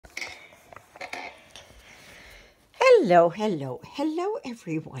Hello,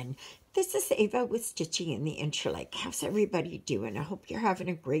 everyone. This is Eva with Stitching in the Interlake. How's everybody doing? I hope you're having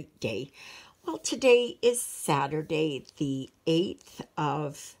a great day. Well, today is Saturday, the 8th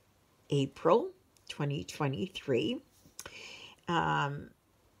of April, 2023.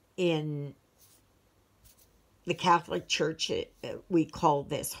 In the Catholic Church, we call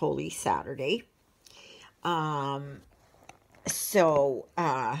this Holy Saturday.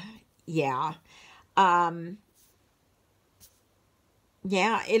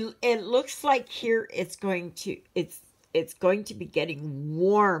 Yeah, it looks like here it's going to be getting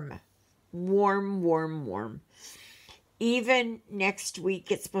warm. Even next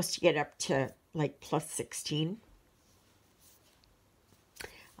week it's supposed to get up to like plus 16.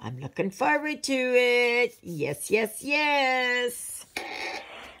 I'm looking forward to it. Yes.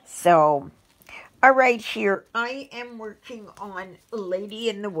 So, all right, here I am working on Lady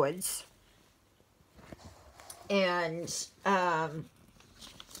in the Woods. And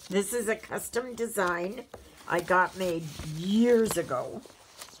this is a custom design I got made years ago.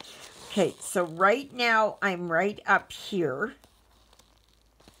 Okay, so right now I'm right up here.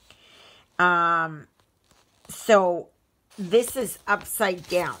 So this is upside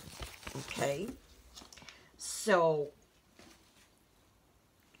down, okay? So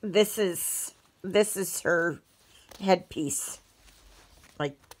this is her headpiece,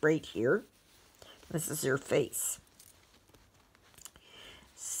 like right here. This is her face.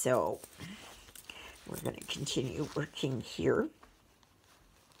 So we're going to continue working here.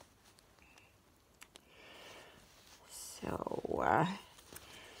 So,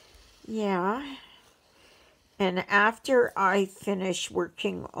 yeah. And after I finish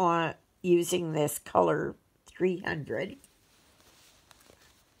working on using this color 300,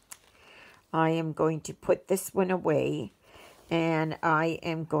 I am going to put this one away and I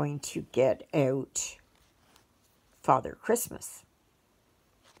am going to get out Father Christmas.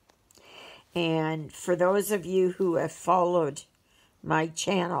 And for those of you who have followed my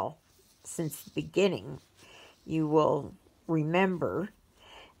channel since the beginning, you will remember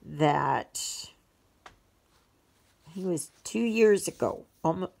that it was 2 years ago,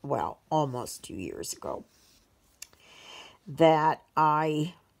 almost 2 years ago, that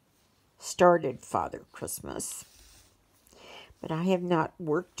I started Father Christmas. But I have not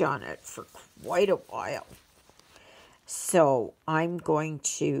worked on it for quite a while. So I'm going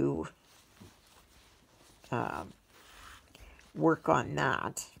to work on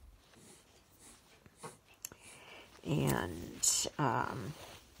that. And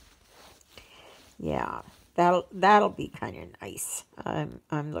yeah, that'll be kind of nice.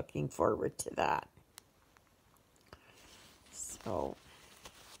 I'm looking forward to that. So,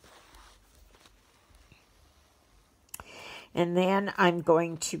 and then I'm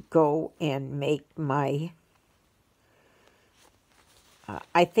going to go and make my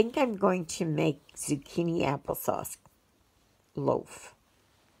I think I'm going to make zucchini applesauce loaf.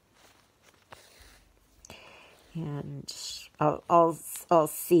 And I'll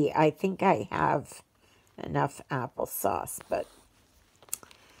see. I think I have enough applesauce, but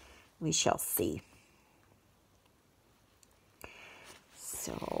we shall see.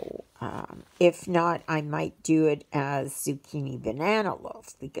 So, if not, I might do it as zucchini banana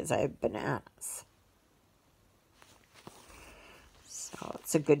loaf because I have bananas. So,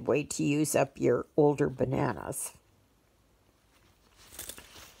 it's a good way to use up your older bananas.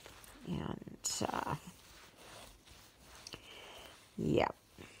 And, yep.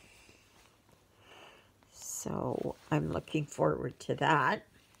 So, I'm looking forward to that.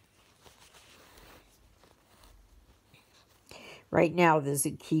 Right now, the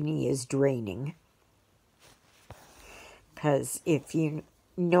zucchini is draining. Because if you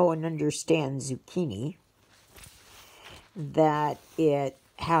know and understand zucchini, that it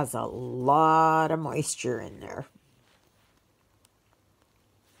has a lot of moisture in there.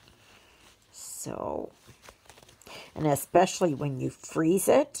 So, and especially when you freeze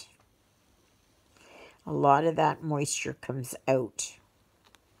it, a lot of that moisture comes out.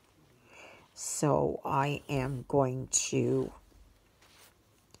 So I am going to,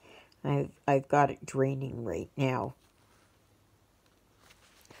 I've got it draining right now.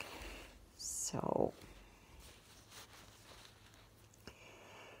 So,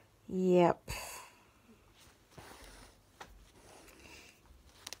 yep.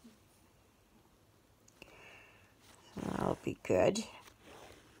 That'll be good.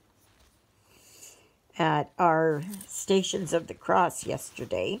 At our Stations of the Cross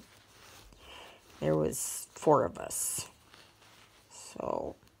yesterday, there was 4 of us.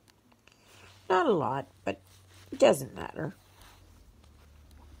 So, not a lot, but it doesn't matter.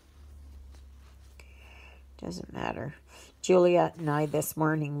 Doesn't matter. Juliet and I this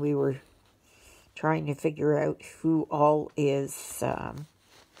morning, we were trying to figure out who all is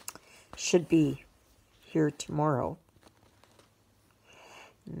should be here tomorrow.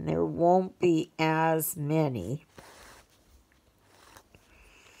 And there won't be as many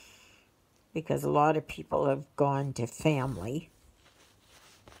because a lot of people have gone to family.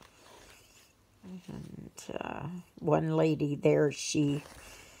 And one lady there, she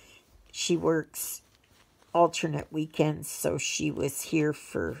works alternate weekends, so she was here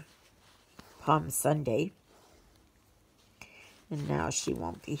for Palm Sunday. And now she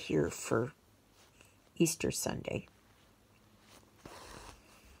won't be here for Easter Sunday.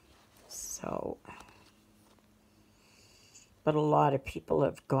 So, but a lot of people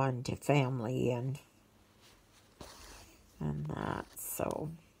have gone to family and that, so.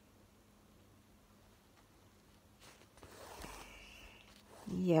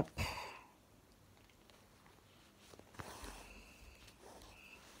 Yep.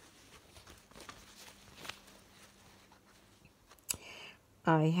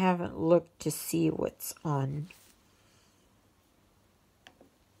 I haven't looked to see what's on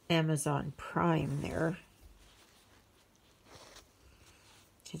Amazon Prime there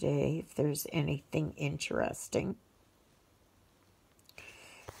today, if there's anything interesting.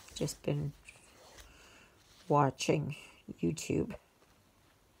 Just been watching YouTube.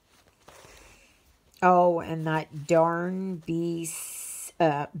 Oh, and that darn Bill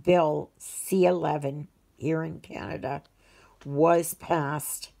C-11 here in Canada was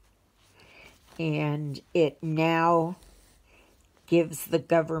passed, and it now gives the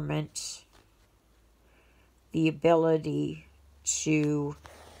government the ability to,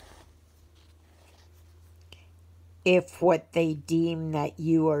 if what they deem that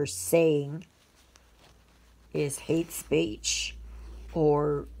you are saying is hate speech,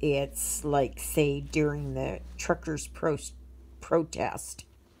 or it's like, say, during the truckers' protest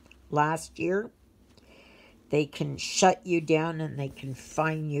last year, they can shut you down and they can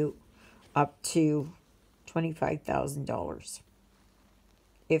fine you up to $25,000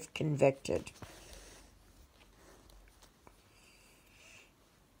 if convicted.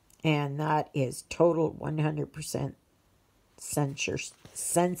 And that is total 100%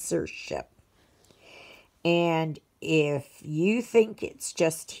 censorship. And if you think it's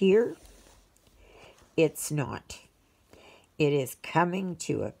just here, it's not. It is coming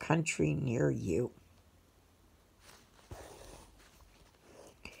to a country near you.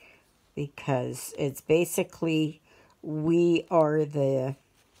 Because it's basically, we are the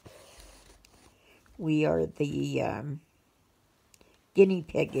guinea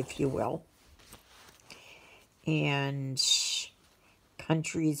pig, if you will. And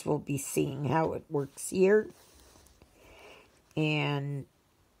countries will be seeing how it works here. And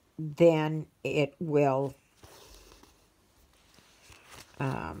then it will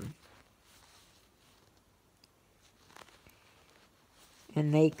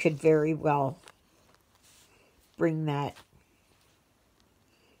and they could very well bring that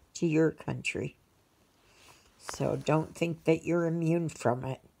to your country. So don't think that you're immune from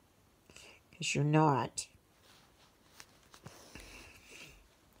it, because you're not.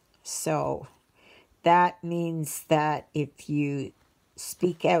 So that means that if you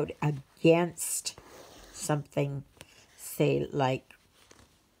speak out against something, say like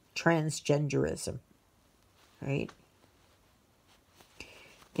transgenderism, right?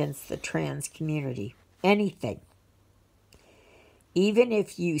 Against the trans community, anything. Even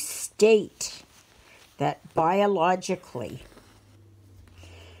if you state that biologically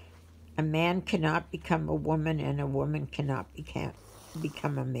a man cannot become a woman and a woman cannot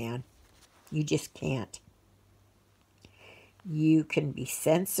become a man. You just can't. You can be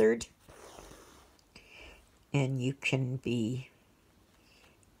censored and you can be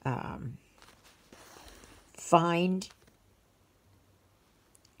fined,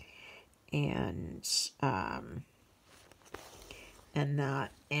 and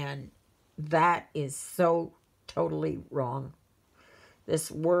that is so totally wrong.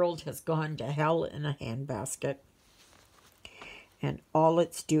 This world has gone to hell in a handbasket, and all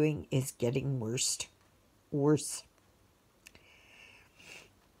it's doing is getting worse.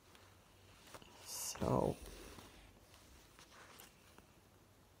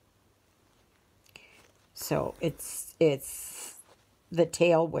 So it's the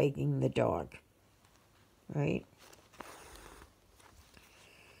tail wagging the dog, right?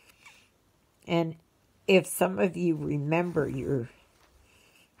 And if some of you remember your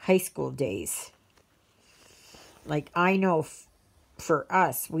high school days, like I know for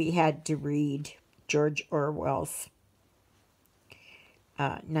us, we had to read George Orwell's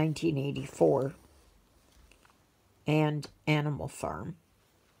 1984, and animal farm.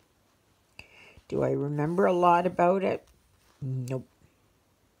 Do I remember a lot about it? Nope.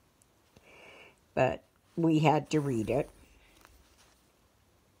 But we had to read it.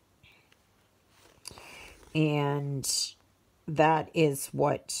 And that is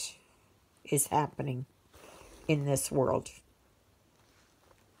what is happening in this world.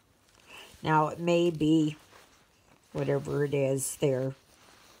 Now, it may be, whatever it is, there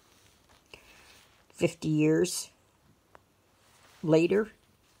 50 years later,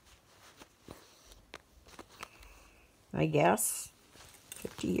 I guess.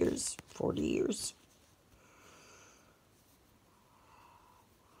 50 years, 40 years.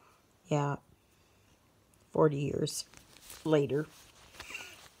 Yeah, 40 years later.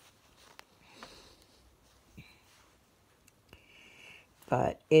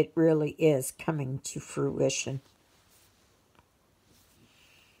 But it really is coming to fruition,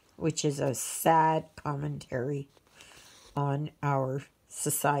 which is a sad commentary on our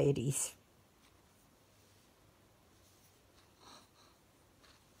societies.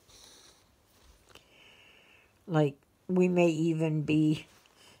 Like, we may even be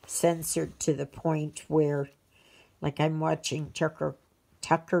censored to the point where, like, I'm watching Tucker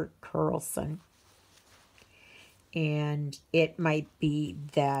Carlson, and it might be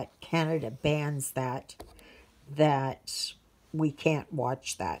that Canada bans that we can't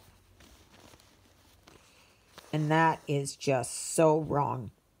watch that. And that is just so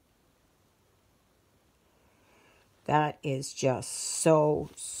wrong. That is just so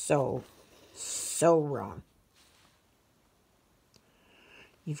wrong.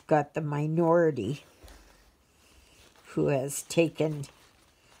 You've got the minority who has taken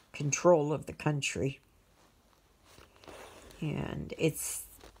control of the country. And it's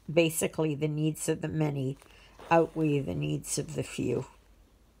basically the needs of the many outweigh the needs of the few.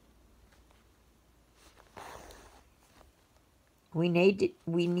 We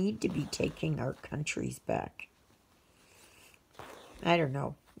need to be taking our countries back. I don't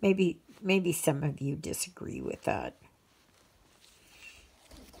know. Maybe some of you disagree with that.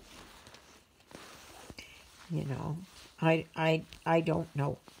 You know, I don't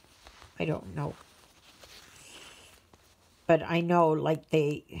know. I don't know. But I know, like,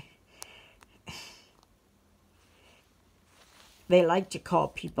 they like to call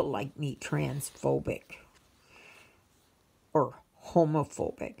people like me transphobic or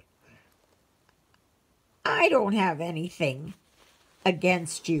homophobic. I don't have anything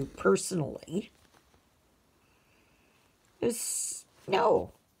against you personally.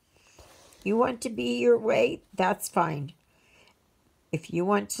 No. You want to be your way, that's fine. If you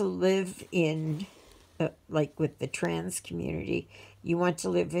want to live in, like with the trans community, you want to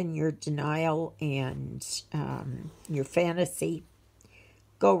live in your denial and your fantasy,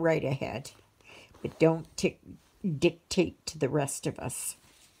 go right ahead. But don't dictate to the rest of us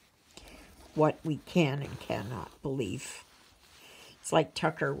what we can and cannot believe. It's like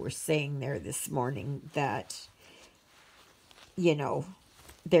Tucker was saying there this morning that, you know,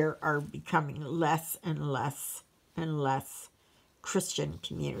 there are becoming less and less and less Christian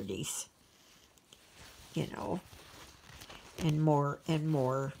communities, you know, and more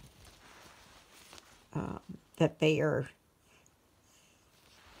that they are,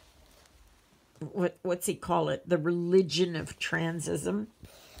 what's he call it? The religion of transism.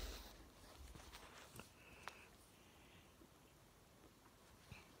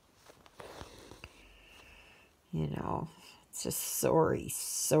 You know, it's a sorry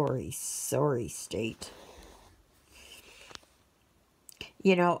state.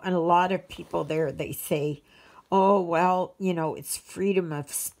 You know, and a lot of people there, they say, oh, well, you know, it's freedom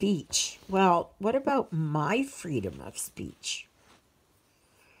of speech. Well, what about my freedom of speech?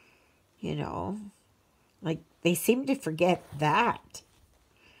 You know, like, they seem to forget that.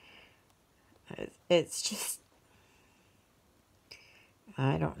 It's just,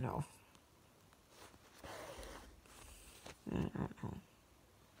 I don't know. I don't know.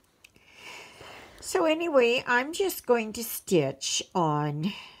 So anyway, I'm just going to stitch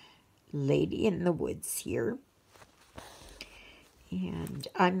on Lady in the Woods here. And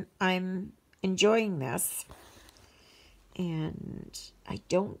I'm enjoying this. And I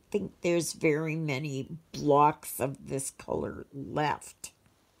don't think there's very many blocks of this color left.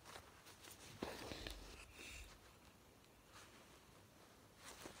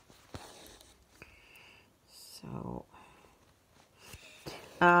 So,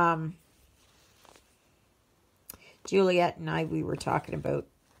 Juliet and I, we were talking about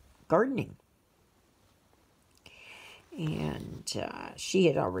gardening. And she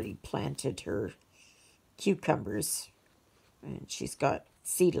had already planted her cucumbers. And she's got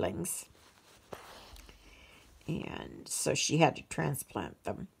seedlings. And so she had to transplant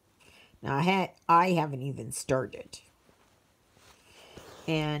them. Now, I haven't even started.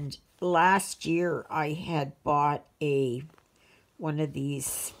 And last year I had bought one of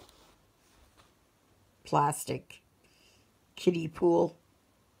these plastic kiddie pool,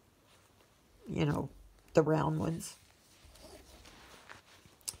 you know, the round ones.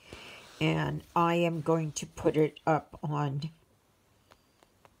 And I am going to put it up on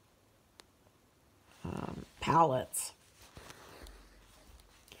pallets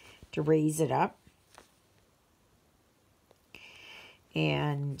to raise it up.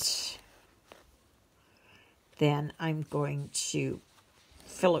 And then I'm going to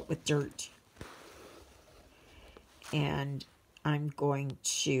fill it with dirt. And I'm going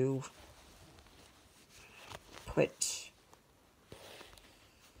to put,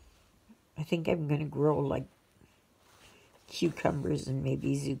 I think I'm going to grow like cucumbers and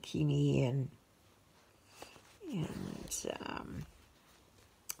maybe zucchini and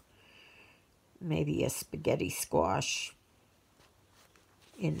maybe a spaghetti squash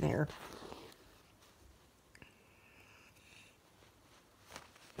in there.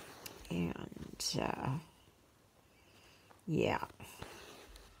 And yeah,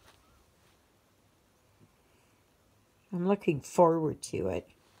 I'm looking forward to it.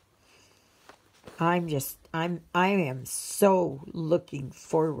 I am so looking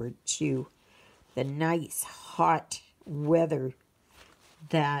forward to the nice hot weather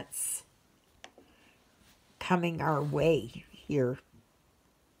that's coming our way here.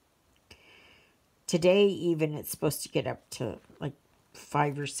 Today even it's supposed to get up to like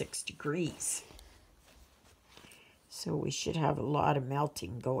 5 or 6 degrees. So we should have a lot of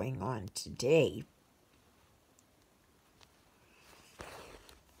melting going on today.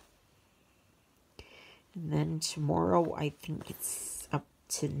 And then tomorrow I think it's up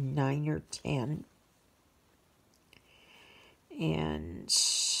to 9 or 10. And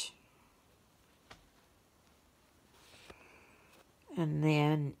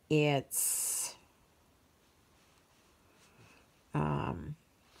then it's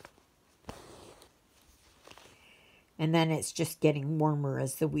and then it's just getting warmer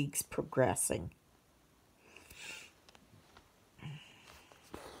as the week's progressing.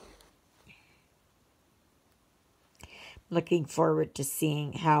 Looking forward to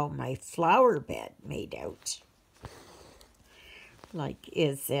seeing how my flower bed made out. Like,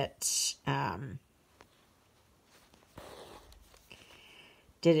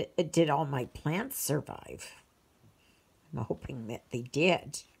 did all my plants survive? I'm hoping that they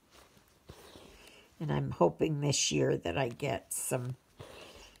did. And I'm hoping this year that I get some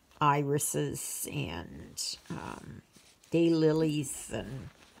irises and daylilies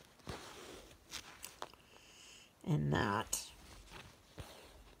and that.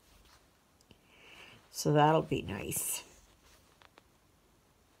 So that'll be nice.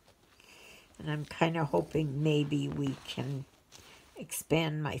 And I'm kind of hoping maybe we can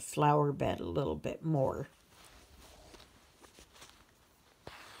expand my flower bed a little bit more.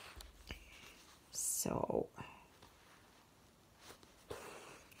 So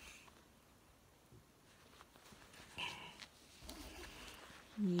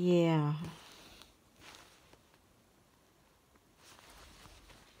yeah.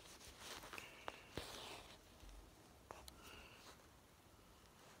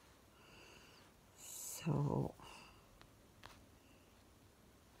 So,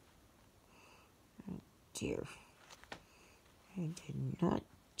 oh dear, I did not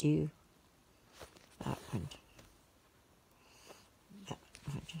do that one. That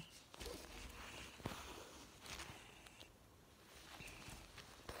one.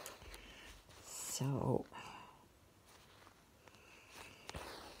 So,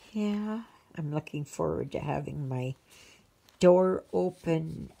 yeah, I'm looking forward to having my door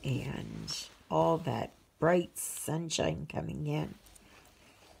open and all that bright sunshine coming in.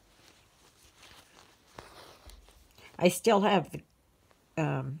 I still have the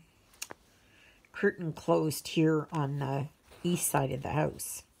curtain closed here on the east side of the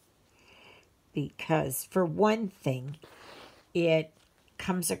house because, for one thing, it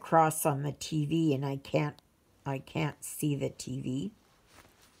comes across on the TV and I can't see the TV.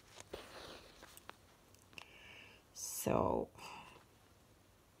 So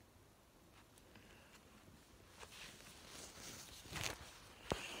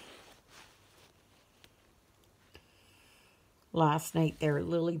last night there,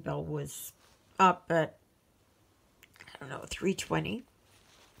 Lilybell was up at, I don't know, 3:20.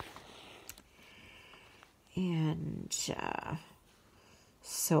 And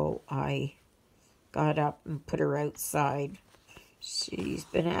so I got up and put her outside. She's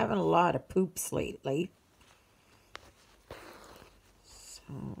been having a lot of poops lately.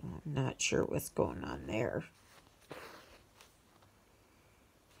 I'm not sure what's going on there.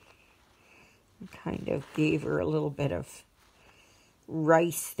 Kind of gave her a little bit of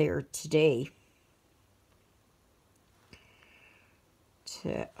rice there today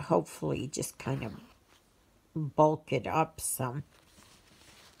to hopefully just kind of bulk it up some.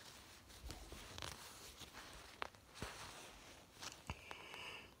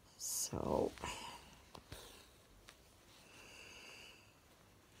 So,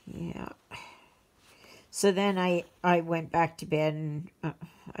 yeah. So then I went back to bed, and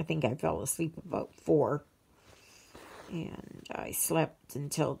I think I fell asleep about 4. And I slept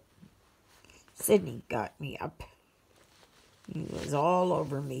until Sydney got me up. He was all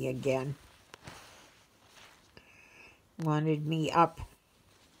over me again. Wanted me up.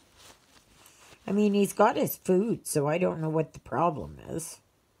 I mean, he's got his food, so I don't know what the problem is.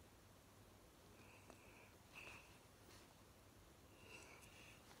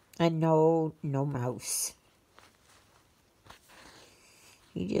 And no mouse.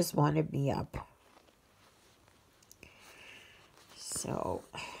 He just wanted me up. So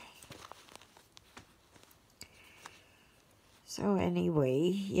anyway,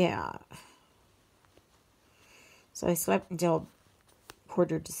 yeah. So I slept until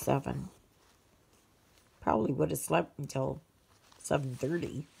 6:45. Probably would have slept until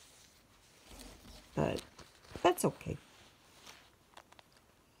 7:30. But that's okay.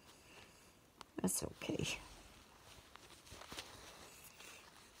 That's okay.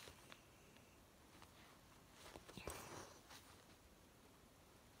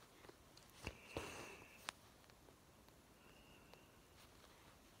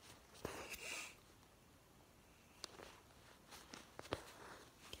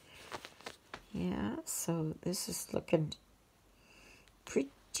 Yeah, so this is looking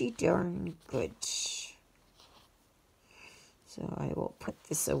pretty darn good. So I will put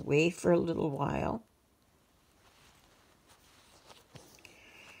this away for a little while.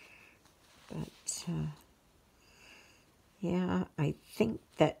 But, yeah, I think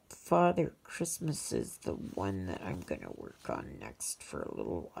that Father Christmas is the one that I'm going to work on next for a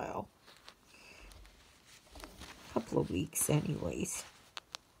little while. A couple of weeks anyways.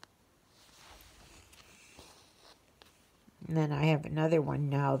 And then I have another one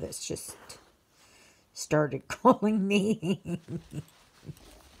now that's just started calling me.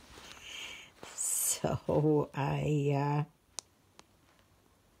 So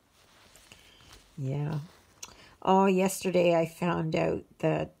yeah. Oh, yesterday I found out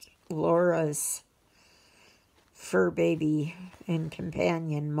that Laura's fur baby and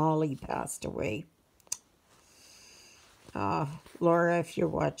companion, Molly, passed away. Laura, if you're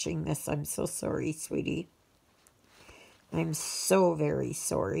watching this, I'm so sorry, sweetie. I'm so very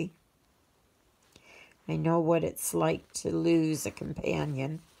sorry. I know what it's like to lose a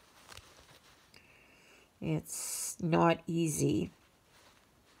companion. It's not easy.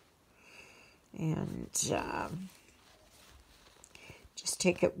 And just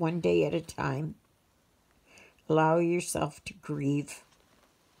take it one day at a time. Allow yourself to grieve.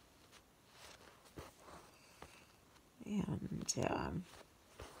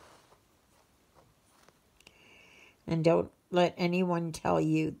 And don't let anyone tell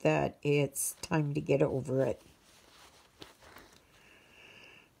you that it's time to get over it.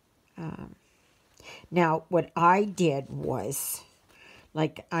 Now, what I did was,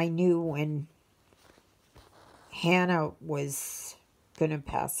 like, I knew when Hannah was going to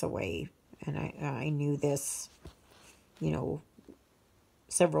pass away, and I knew this,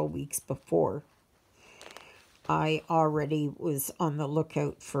 several weeks before. I already was on the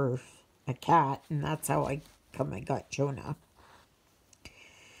lookout for a cat, and that's how I got Jonah.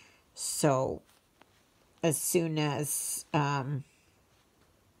 So, as soon as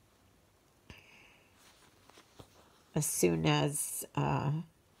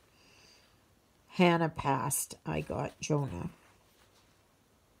Hannah passed, I got Jonah.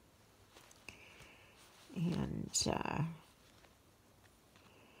 And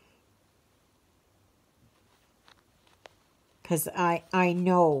because I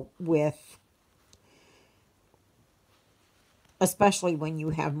know with, especially when you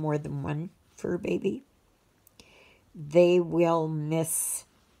have more than one fur baby, they will miss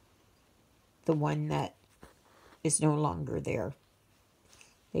the one that is no longer there.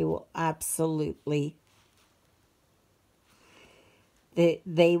 They will absolutely,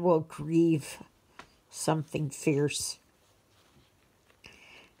 they will grieve something fierce.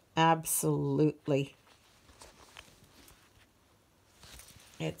 Absolutely.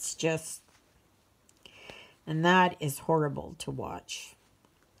 It's just, and that is horrible to watch.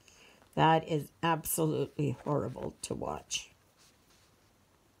 That is absolutely horrible to watch.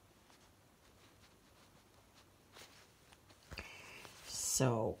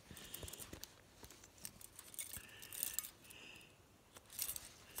 So,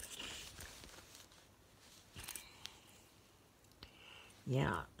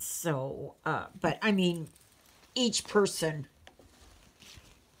 yeah, so, but I mean, each person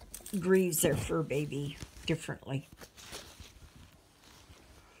grieves their fur baby differently.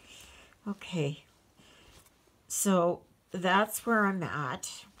 Okay, so that's where I'm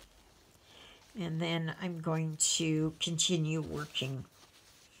at. And then I'm going to continue working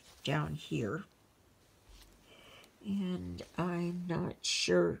down here. And I'm not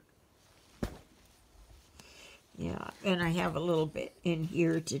sure. Yeah, and I have a little bit in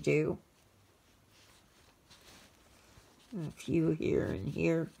here to do. A few here and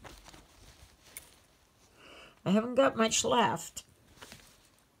here. I haven't got much left.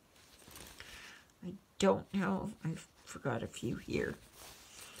 I don't know. I forgot a few here.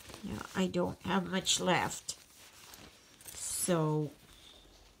 Yeah, I don't have much left. So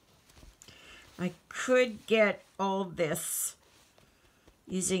I could get all this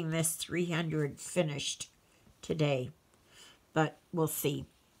using this 300 finished today, but we'll see.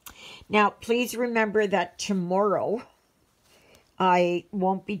 Now, please remember that tomorrow I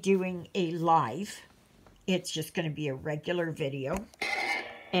won't be doing a live. It's just going to be a regular video.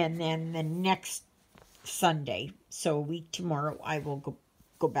 And then the next Sunday, so a week tomorrow, I will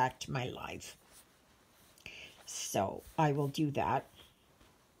go back to my live. So I will do that.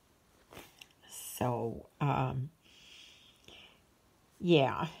 So,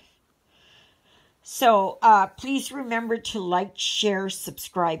 yeah. So, please remember to like, share,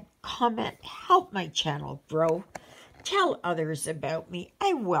 subscribe, comment, help my channel grow. Tell others about me.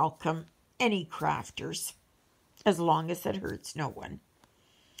 I welcome any crafters, as long as it hurts no one.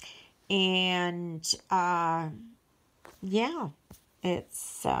 And, yeah,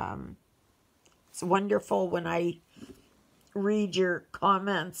 it's wonderful when I read your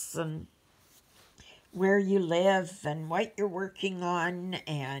comments and where you live and what you're working on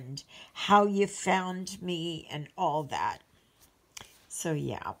and how you found me and all that. So,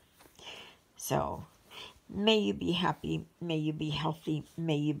 yeah. So, may you be happy. May you be healthy.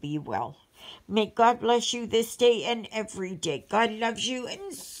 May you be well. May God bless you this day and every day. God loves you,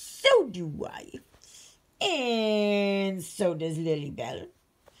 and so do I. And so does Lilybell.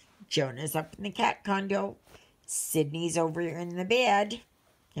 Jonah's up in the cat condo. Sydney's over in the bed.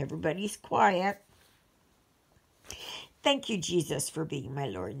 Everybody's quiet. Thank you, Jesus, for being my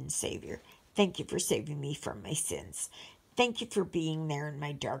Lord and Savior. Thank you for saving me from my sins. Thank you for being there in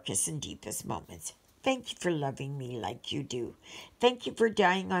my darkest and deepest moments. Thank you for loving me like you do. Thank you for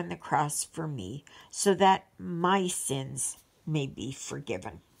dying on the cross for me so that my sins may be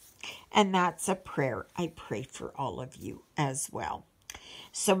forgiven. And that's a prayer I pray for all of you as well.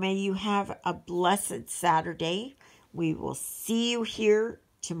 So may you have a blessed Saturday. We will see you here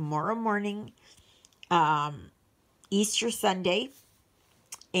tomorrow morning, Easter Sunday.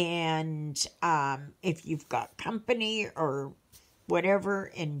 And if you've got company or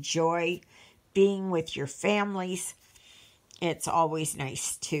whatever, enjoy being with your families. It's always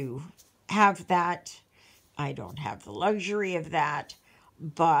nice to have that. I don't have the luxury of that,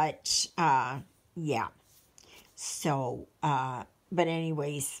 but yeah. So, but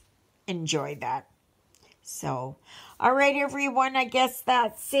anyways, enjoy that. So, all right, everyone, I guess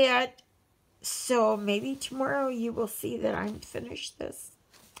that's it. So maybe tomorrow you will see that I'm finished this.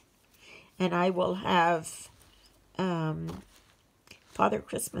 And I will have Father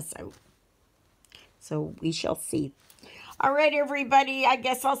Christmas out. So we shall see. All right, everybody. I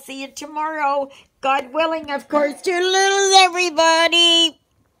guess I'll see you tomorrow. God willing, of course. Toodle-oodles, everybody.